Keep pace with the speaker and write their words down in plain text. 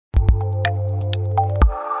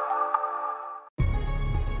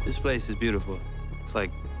This place is beautiful. It's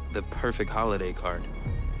like the perfect holiday card.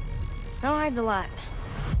 Snow hides a lot.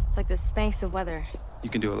 It's like the Spanx of weather. You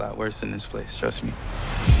can do a lot worse than this place, trust me.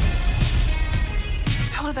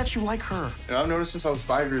 Tell her that you like her. You know, I've noticed since I was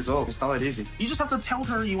 5 years old. It's not that easy. You just have to tell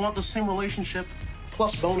her you want the same relationship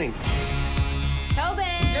plus boning. Tobin!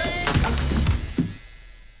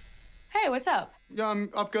 Hey, what's up? Yeah, I'm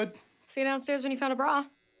up good. See you downstairs when you found a bra.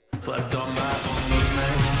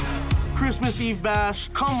 Christmas Eve bash.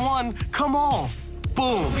 Come one, come all.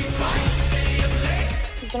 Boom.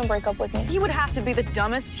 He's gonna break up with me. He would have to be the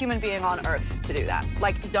dumbest human being on earth to do that.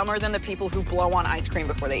 Like, dumber than the people who blow on ice cream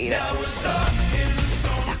before they eat it.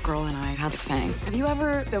 That girl and I had a thing. Have you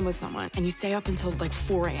ever been with someone and you stay up until like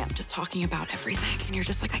 4 a.m. just talking about everything and you're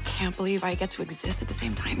just like, I can't believe I get to exist at the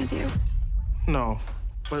same time as you? No,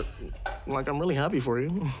 but like I'm really happy for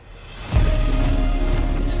you.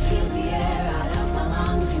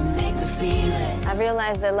 I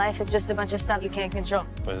realized that life is just a bunch of stuff you can't control.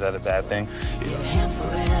 Was that a bad thing?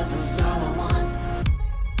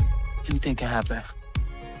 Anything can happen.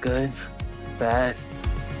 Good, bad,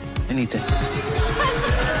 anything.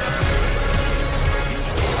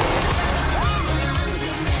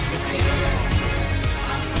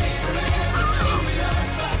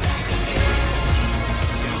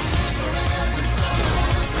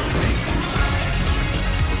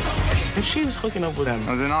 And she's hooking up with him.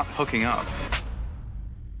 No, they're not hooking up.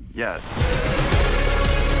 Yet.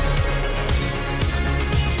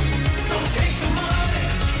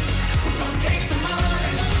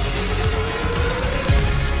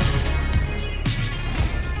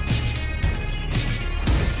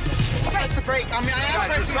 Press the brake. I mean, I am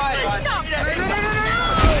pressing the brake. Stop!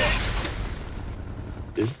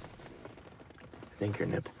 Dude, I think your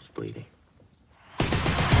nipple's bleeding.